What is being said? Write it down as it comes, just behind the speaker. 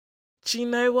Do you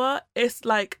know what? It's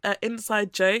like an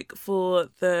inside joke for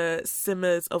the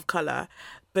Simmers of colour,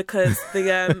 because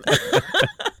the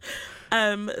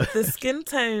skin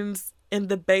tones in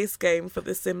the base game for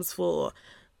The Sims 4,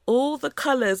 all the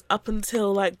colours up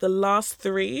until like the last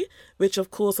three, which of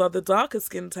course are the darker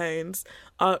skin tones,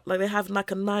 are like they have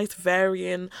like a nice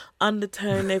varying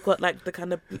undertone. They've got like the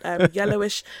kind of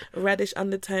yellowish, reddish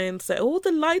undertone. So all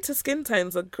the lighter skin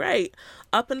tones are great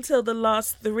up until the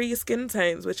last three skin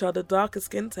tones, which are the darker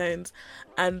skin tones,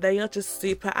 and they are just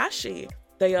super ashy.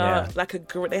 They are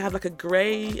they have like a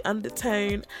grey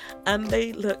undertone, and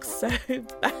they look so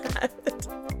bad.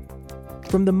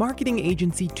 From the marketing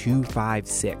agency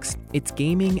 256, it's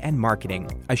Gaming and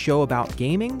Marketing, a show about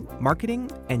gaming,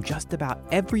 marketing, and just about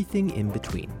everything in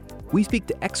between. We speak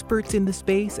to experts in the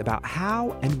space about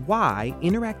how and why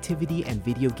interactivity and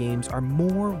video games are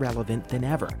more relevant than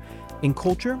ever, in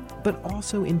culture, but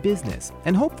also in business.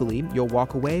 And hopefully, you'll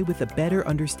walk away with a better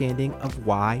understanding of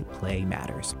why play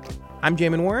matters. I'm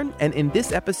Jamin Warren, and in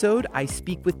this episode, I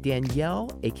speak with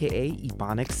Danielle, aka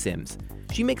Ebonics Sims.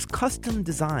 She makes custom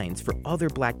designs for other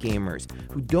Black gamers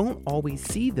who don't always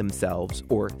see themselves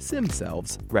or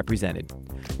Simselves represented.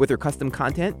 With her custom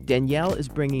content, Danielle is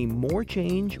bringing more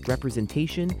change,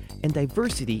 representation, and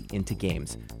diversity into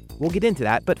games. We'll get into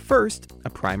that, but first, a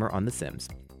primer on The Sims.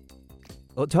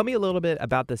 Well, tell me a little bit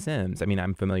about The Sims. I mean,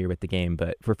 I'm familiar with the game,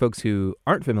 but for folks who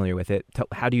aren't familiar with it,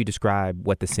 how do you describe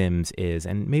what The Sims is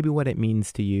and maybe what it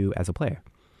means to you as a player?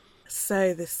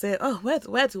 So The Sims,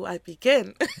 where do I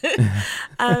begin?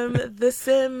 The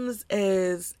Sims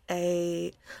is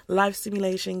a life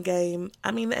simulation game.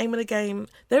 I mean, the aim of the game,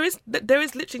 there is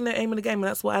literally no aim of the game, and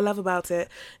that's what I love about it.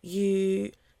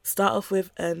 You start off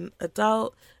with an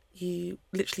adult, you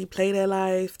literally play their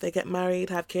life, they get married,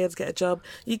 have kids, get a job.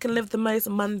 You can live the most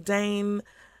mundane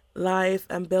life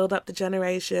and build up the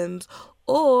generations,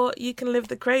 or you can live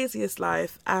the craziest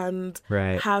life and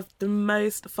have the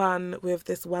most fun with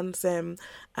this one sim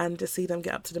and just see them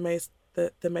get up to the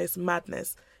most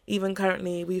madness. Even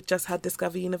currently, we've just had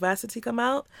Discover University come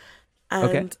out,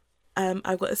 and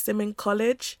I've got a sim in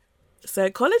college. So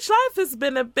college life has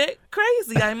been a bit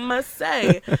crazy, I must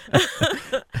say.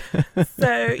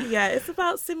 So yeah, it's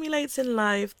about simulating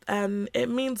life, and it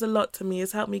means a lot to me.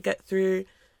 It's helped me get through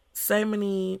so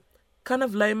many kind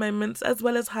of low moments as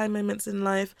well as high moments in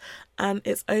life, and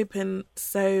it's opened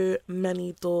so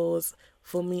many doors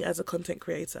for me as a content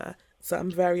creator. So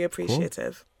I'm very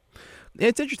appreciative. Cool.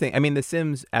 It's interesting. I mean, The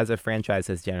Sims as a franchise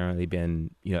has generally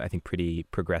been, I think pretty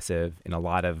progressive in a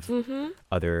lot of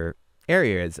other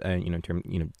areas, in terms,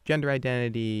 gender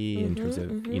identity, in terms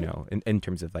of, in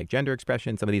terms of like gender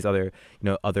expression, some of these other,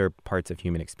 other parts of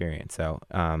human experience. So,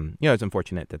 it's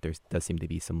unfortunate that there does seem to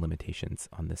be some limitations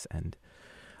on this end.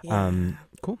 Yeah.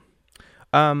 Cool.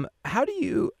 How do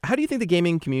you think the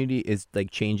gaming community is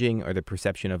like changing, or the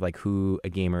perception of like who a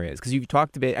gamer is? Because you've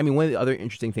talked a bit. I mean, one of the other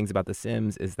interesting things about The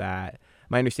Sims is that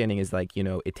my understanding is like,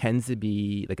 it tends to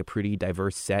be like a pretty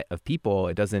diverse set of people.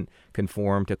 It doesn't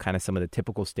conform to kind of some of the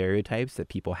typical stereotypes that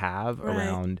people have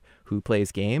around who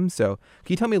plays games. So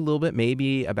can you tell me a little bit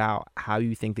maybe about how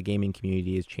you think the gaming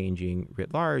community is changing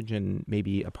writ large, and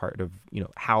maybe a part of,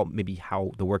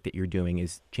 how the work that you're doing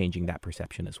is changing that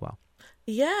perception as well?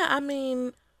 Yeah, I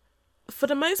mean, for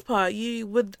the most part, you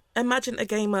would imagine a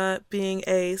gamer being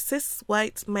a cis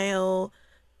white male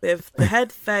with the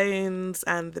headphones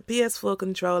and the PS4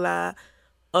 controller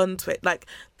on Twitch. Like,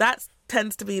 that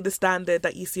tends to be the standard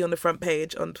that you see on the front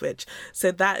page on Twitch.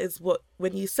 So that is what,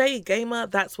 when you say gamer,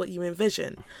 that's what you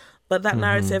envision. But that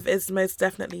narrative is most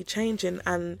definitely changing,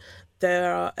 and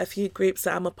there are a few groups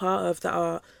that I'm a part of that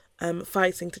are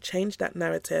fighting to change that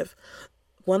narrative.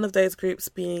 One of those groups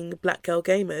being Black Girl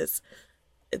Gamers.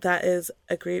 That is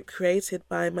a group created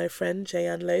by my friend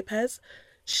Jayan Lopez.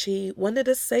 She wanted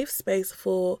a safe space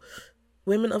for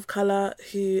women of colour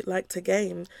who like to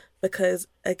game, because,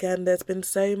 again, there's been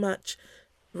so much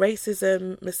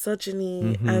racism,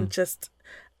 misogyny, and just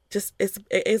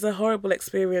it is a horrible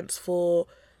experience for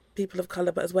people of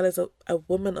colour, but as well as a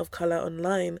woman of colour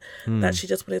online, that she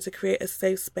just wanted to create a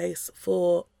safe space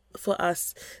for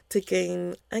us to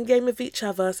game with each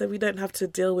other, so we don't have to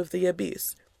deal with the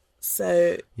abuse.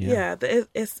 So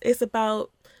it's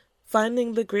about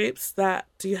finding the groups that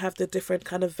do have the different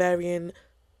kind of varying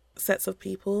sets of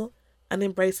people and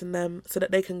embracing them so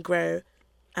that they can grow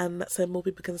and so more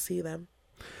people can see them.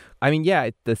 I mean, yeah,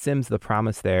 The Sims, the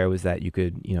promise there was that you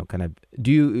could, kind of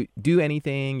do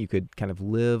anything, you could kind of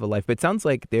live a life. But it sounds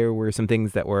like there were some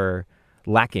things that were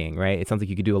lacking, right? It sounds like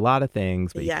you could do a lot of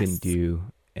things, but you couldn't do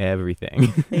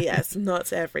everything. Yes,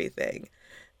 not everything.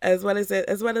 As well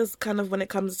as kind of when it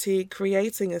comes to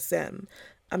creating a sim,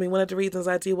 I mean, one of the reasons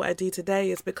I do what I do today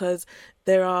is because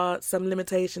there are some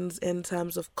limitations in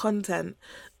terms of content.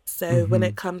 So when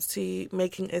it comes to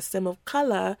making a sim of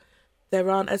color, there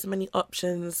aren't as many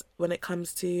options when it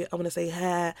comes to, I want to say,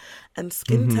 hair and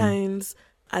skin tones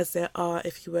as there are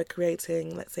if you were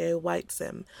creating, let's say, a white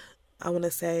sim. I want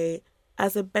to say,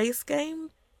 as a base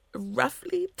game,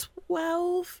 roughly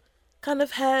 12 kind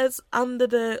of hairs under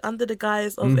the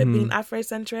guise of it being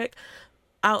Afrocentric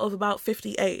out of about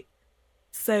 58.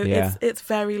 So it's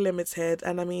very limited.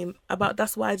 And I mean,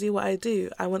 that's why I do what I do.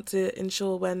 I want to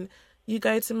ensure when you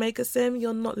go to make a sim,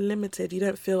 you're not limited. You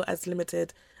don't feel as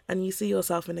limited and you see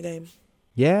yourself in the game.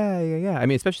 Yeah. I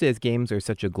mean, especially as games are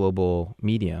such a global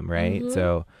medium, right?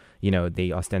 So,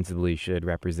 they ostensibly should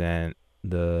represent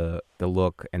the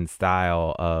look and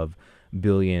style of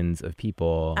billions of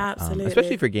people. Absolutely.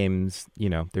 Especially for games,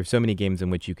 there's so many games in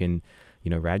which you can,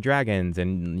 ride dragons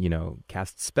and,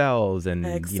 cast spells and,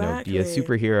 be a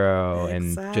superhero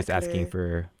and just asking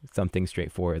for something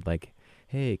straightforward like,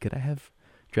 hey, could I have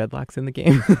dreadlocks in the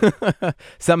game?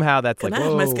 Somehow that's Can like, I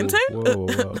have my skin tone?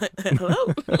 Whoa.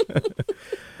 Hello?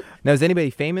 Now, has anybody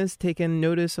famous taken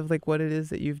notice of like what it is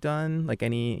that you've done? Like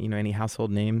any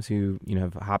household names who,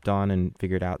 have hopped on and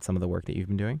figured out some of the work that you've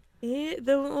been doing? Yeah,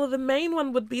 the main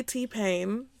one would be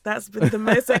T-Pain. That's been the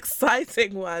most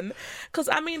exciting one. Because,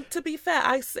 I mean, to be fair,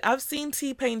 I've seen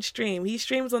T-Pain stream. He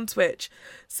streams on Twitch.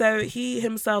 So he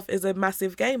himself is a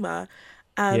massive gamer.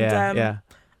 And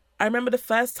I remember the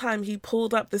first time he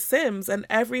pulled up The Sims and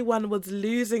everyone was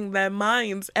losing their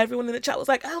minds. Everyone in the chat was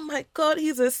like, oh my God,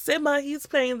 he's a simmer. He's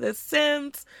playing The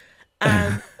Sims.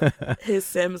 And his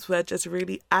Sims were just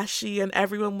really ashy and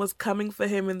everyone was coming for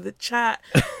him in the chat.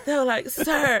 They were like,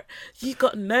 sir, you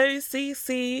got no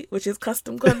CC, which is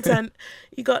custom content.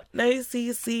 You got no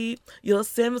CC. Your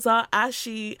Sims are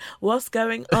ashy. What's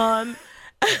going on?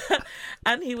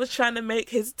 And he was trying to make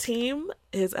his team,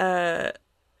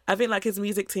 I think like his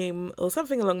music team or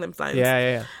something along those lines.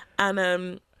 Yeah.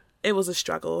 And it was a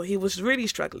struggle. He was really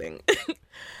struggling.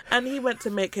 And he went to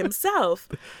make himself.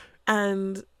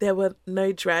 And there were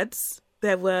no dreads.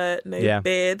 There were no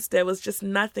beards. There was just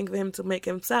nothing for him to make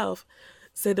himself.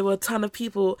 So there were a ton of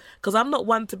people, because I'm not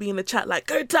one to be in the chat like,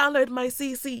 go download my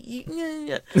CC.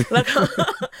 Like,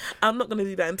 I'm not going to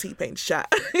do that in T-Pain's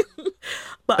chat.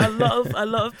 But a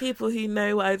lot of people who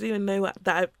know what I do and know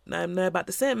that I know about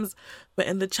The Sims were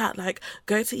in the chat like,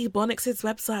 go to Ebonix's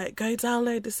website, go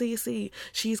download the CC.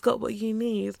 She's got what you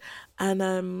need.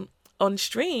 And on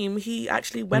stream, he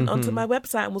actually went onto my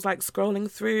website and was like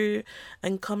scrolling through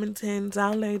and commenting,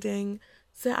 downloading.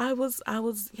 So I was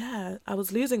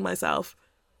losing myself.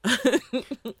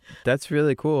 That's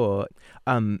really cool.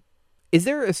 Is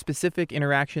there a specific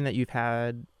interaction that you've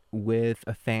had with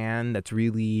a fan that's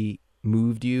really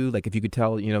moved you? Like if you could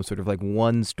tell, sort of like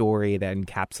one story that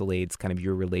encapsulates kind of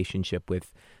your relationship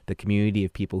with the community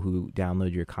of people who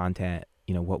download your content,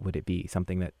 what would it be?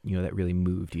 Something that, that really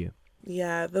moved you?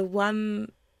 Yeah, the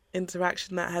one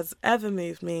interaction that has ever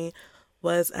moved me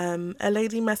was a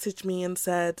lady messaged me and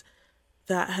said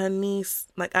that her niece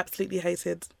like absolutely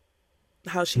hated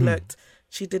how she looked.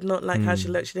 She did not like how she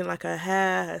looked. She didn't like her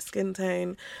hair, her skin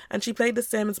tone. And she played The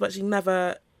Sims, but she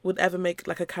never would ever make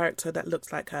like a character that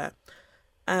looks like her.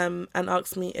 And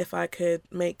asked me if I could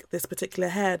make this particular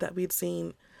hair that we'd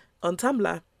seen on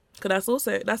Tumblr. Because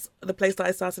that's the place that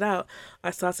I started out.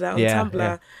 I started out on Tumblr.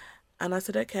 Yeah. And I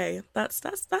said, okay, that's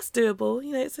doable.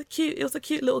 It was a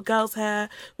cute little girl's hair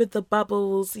with the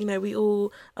bubbles. A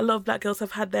lot of black girls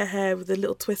have had their hair with the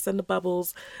little twists and the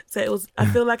bubbles. So I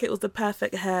feel like it was the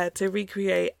perfect hair to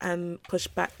recreate and push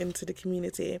back into the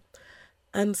community.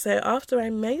 And so after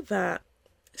I made that,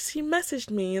 she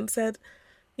messaged me and said,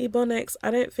 Ebonix,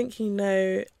 I don't think you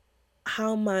know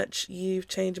how much you've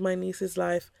changed my niece's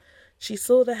life. She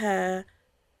saw the hair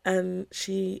and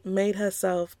she made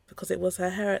herself because it was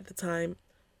her hair at the time,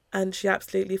 and she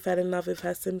absolutely fell in love with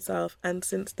her sim self. And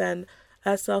since then,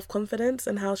 her self-confidence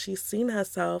and how she's seen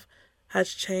herself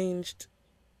has changed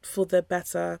for the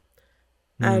better.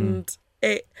 And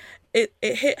it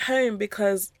hit home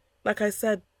because, like I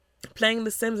said, playing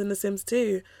The Sims and The Sims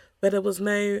 2, where there was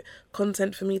no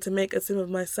content for me to make a sim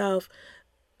of myself,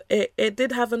 it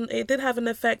did have an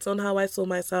effect on how I saw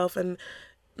myself. And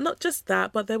not just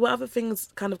that, but there were other things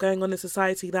kind of going on in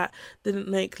society that didn't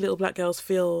make little black girls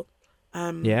feel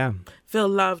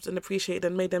loved and appreciated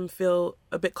and made them feel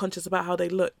a bit conscious about how they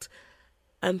looked.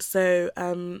 And so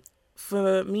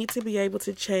for me to be able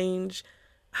to change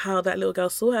how that little girl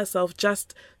saw herself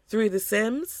just through The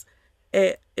Sims,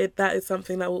 that is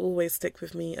something that will always stick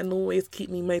with me and always keep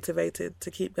me motivated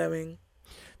to keep going.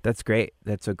 That's great.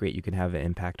 That's so great. You can have an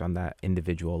impact on that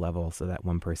individual level so that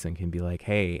one person can be like,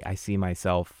 hey, I see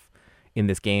myself in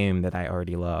this game that I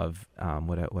already love.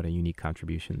 What a unique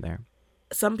contribution there.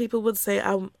 Some people would say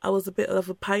I was a bit of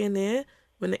a pioneer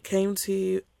when it came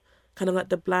to kind of like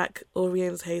the black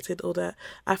orientated or the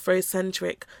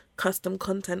Afrocentric custom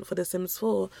content for The Sims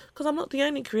 4, because I'm not the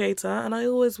only creator, and I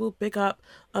always will big up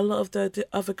a lot of the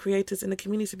other creators in the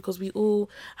community, because we all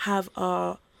have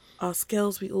our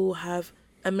skills, we all have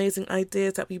amazing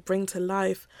ideas that we bring to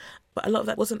life, but a lot of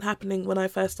that wasn't happening when I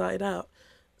first started out.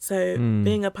 So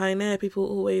being a pioneer,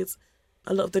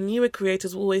 a lot of the newer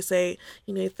creators will always say,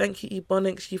 thank you,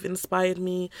 Ebonics, you've inspired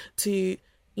me to,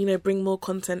 bring more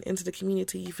content into the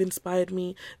community. You've inspired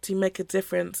me to make a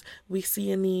difference. We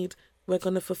see a need, we're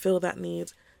going to fulfill that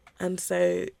need. And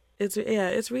so it's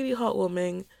really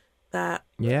heartwarming that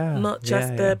not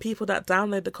just the people that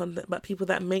download the content, but people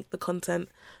that make the content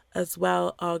as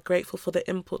well are grateful for the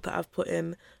input that I've put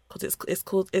in, because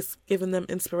it's giving them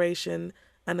inspiration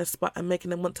and making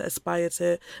them want to aspire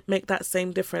to make that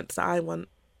same difference that I want.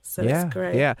 So it's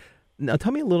great. Yeah. Now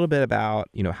tell me a little bit about,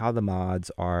 how the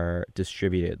mods are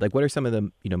distributed. Like, what are some of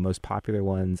the, most popular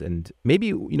ones, and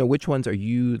maybe, which ones are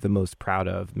you the most proud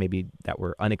of, maybe that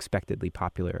were unexpectedly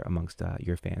popular amongst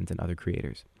your fans and other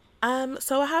creators?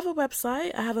 So I have a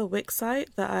website, I have a Wix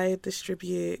site that I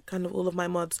distribute kind of all of my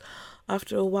mods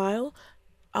after a while.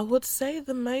 I would say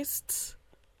the most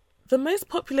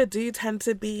popular do tend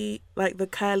to be like the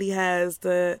curly hairs,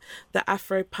 the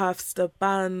afro puffs, the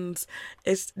buns.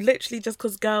 It's literally just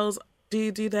because girls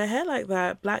do their hair like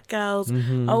that. Black girls,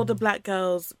 older black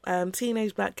girls,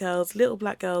 teenage black girls, little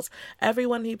black girls.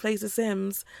 Everyone who plays The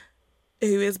Sims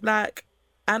who is black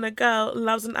and a girl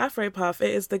loves an afro puff.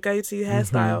 It is the go-to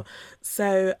hairstyle.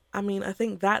 So, I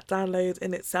think that download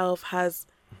in itself has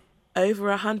over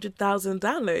 100,000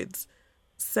 downloads.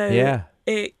 So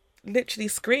it literally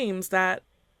screams that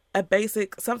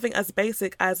something as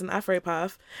basic as an afro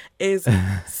puff is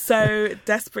so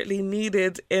desperately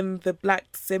needed in the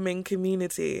black simming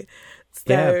community.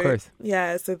 So, yeah, of course.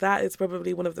 Yeah, so that is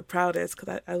probably one of the proudest,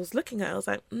 because I was looking at it, I was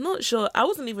like, not sure. I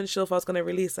wasn't even sure if I was going to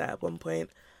release it at one point.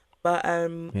 But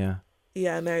no,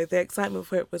 the excitement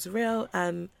for it was real,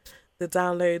 and the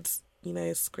downloads,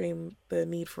 scream the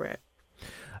need for it.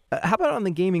 How about on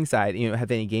the gaming side?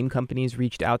 Have any game companies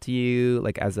reached out to you,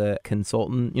 like as a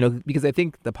consultant? Because I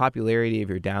think the popularity of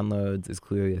your downloads is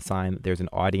clearly a sign that there's an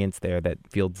audience there that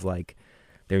feels like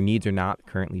their needs are not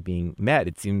currently being met.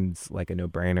 It seems like a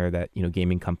no-brainer that,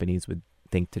 gaming companies would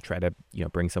think to try to,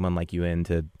 bring someone like you in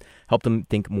to help them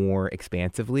think more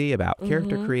expansively about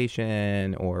character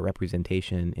creation or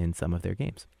representation in some of their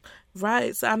games.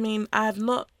 Right. So, I have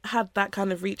not had that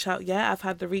kind of reach out yet. I've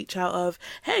had the reach out of,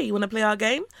 hey, you want to play our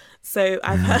game? So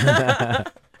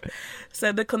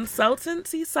so the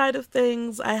consultancy side of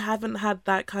things, I haven't had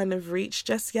that kind of reach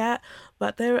just yet.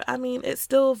 But it's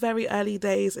still very early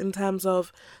days in terms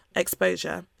of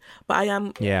exposure. But I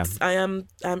am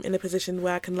in a position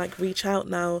where I can reach out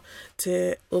now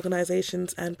to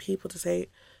organizations and people to say,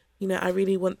 I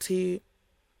really want to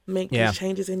make these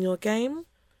changes in your game.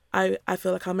 I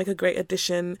feel like I'll make a great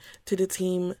addition to the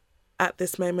team at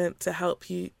this moment to help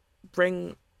you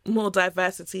bring more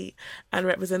diversity and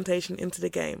representation into the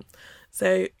game.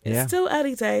 So it's still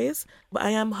early days, but I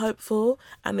am hopeful,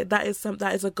 and that is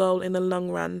a goal in the long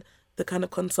run, the kind of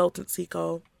consultancy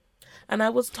goal. And I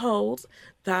was told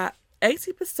that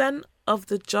 80% of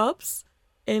the jobs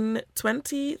in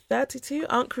 2032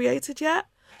 aren't created yet.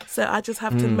 So I just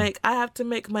have to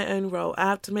make my own role. I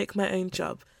have to make my own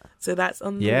job. So that's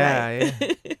on the way.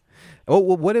 Yeah. Well,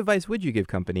 what advice would you give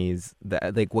companies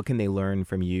that, what can they learn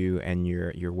from you and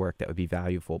your work that would be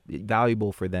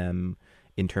valuable for them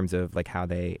in terms of how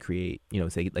they create,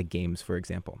 say games, for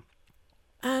example?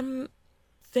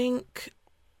 Think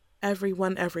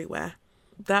everyone everywhere.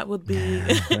 That would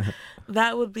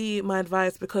be my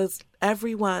advice, because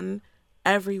everyone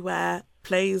everywhere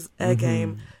plays a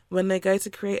game. When they go to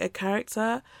create a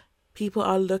character, people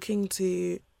are looking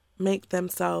to make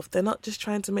themselves. They're not just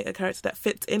trying to make a character that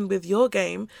fits in with your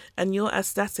game and your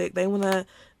aesthetic. They want to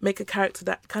make a character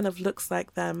that kind of looks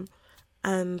like them.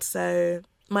 And so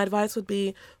my advice would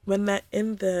be, when they're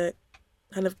in the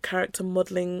kind of character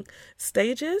modeling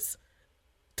stages,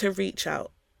 to reach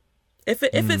out. If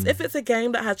it's a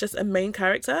game that has just a main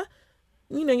character,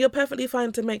 you're perfectly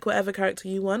fine to make whatever character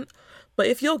you want. But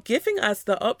if you're giving us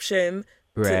the option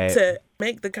to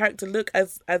make the character look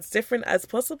as different as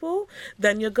possible,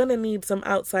 then you're going to need some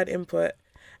outside input.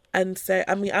 And so,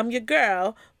 I'm your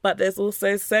girl, but there's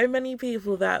also so many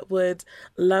people that would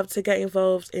love to get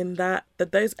involved in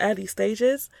those early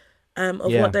stages.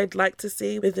 of what they'd like to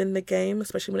see within the game,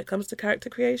 especially when it comes to character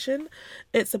creation.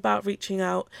 It's about reaching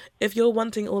out. If you're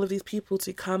wanting all of these people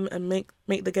to come and make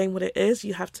the game what it is,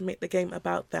 you have to make the game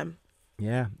about them.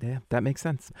 Yeah, that makes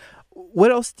sense.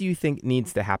 What else do you think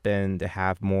needs to happen to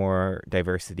have more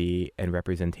diversity and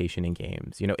representation in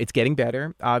games? You know, it's getting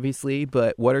better, obviously,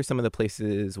 but what are some of the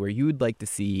places where you would like to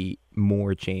see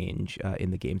more change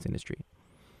in the games industry?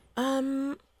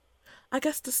 I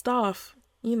guess the staff.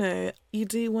 You know, you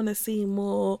do want to see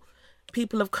more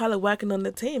people of color working on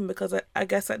the team, because I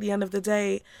guess at the end of the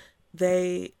day,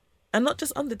 they are not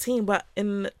just on the team, but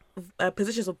in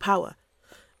positions of power.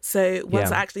 So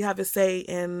once I actually have a say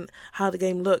in how the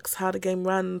game looks, how the game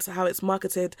runs, how it's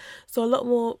marketed. So a lot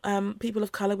more people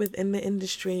of color within the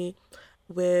industry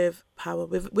with power,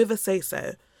 with a say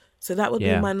so. So that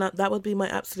would be my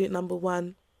absolute number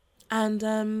one.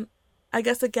 And I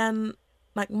guess again,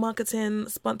 like marketing,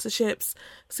 sponsorships,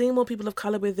 seeing more people of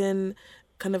color within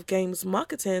kind of games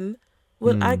marketing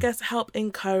will, I guess, help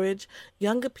encourage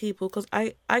younger people, because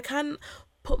I can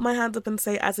put my hand up and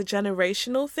say, as a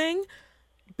generational thing,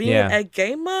 being a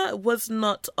gamer was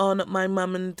not on my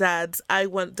mum and dad's "I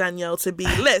want Danielle to be"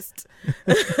 list.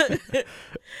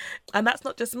 And that's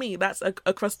not just me, that's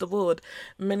across the board.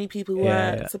 Many people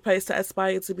were supposed to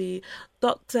aspire to be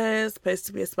doctors, supposed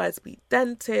to aspire to be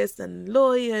dentists and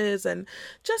lawyers, and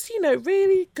just, you know,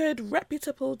 really good,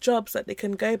 reputable jobs that they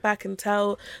can go back and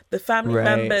tell the family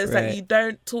members that you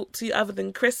don't talk to other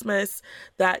than Christmas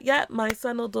that, my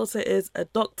son or daughter is a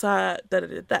doctor,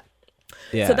 da-da-da-da.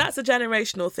 Yeah. So that's a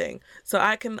generational thing. So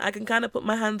I can kind of put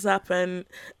my hands up and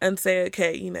say,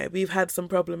 okay, you know, we've had some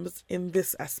problems in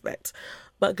this aspect.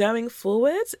 But going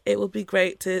forward, it would be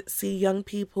great to see young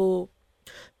people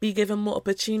be given more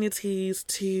opportunities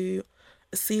to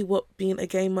see what being a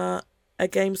gamer, a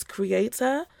games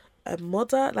creator, a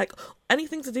modder, like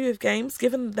anything to do with games,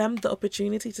 giving them the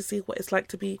opportunity to see what it's like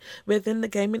to be within the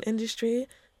gaming industry,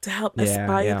 to help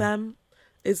aspire them.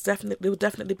 It will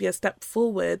definitely be a step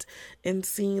forward in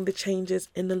seeing the changes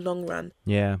in the long run.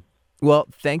 Yeah. Well,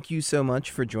 thank you so much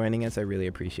for joining us. I really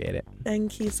appreciate it.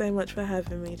 Thank you so much for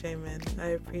having me, Jamin. I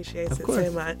appreciate it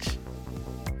so much.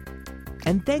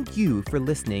 And thank you for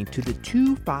listening to the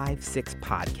 256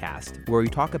 podcast, where we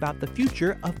talk about the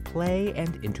future of play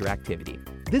and interactivity.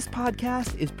 This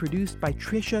podcast is produced by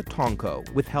Trisha Tonko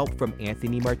with help from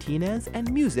Anthony Martinez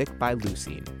and music by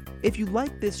Lucine. If you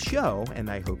like this show, and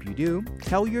I hope you do,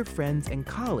 tell your friends and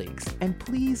colleagues, and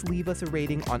please leave us a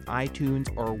rating on iTunes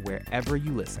or wherever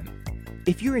you listen.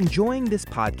 If you're enjoying this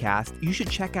podcast, you should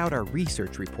check out our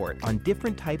research report on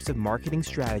different types of marketing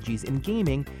strategies in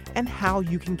gaming and how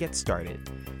you can get started.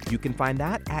 You can find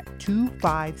that at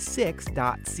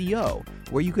 256.co,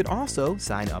 where you can also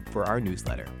sign up for our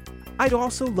newsletter. I'd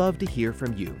also love to hear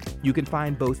from you. You can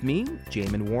find both me,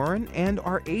 Jamin Warren, and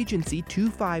our agency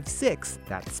 256,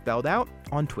 that's spelled out,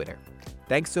 on Twitter.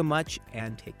 Thanks so much,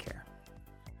 and take care.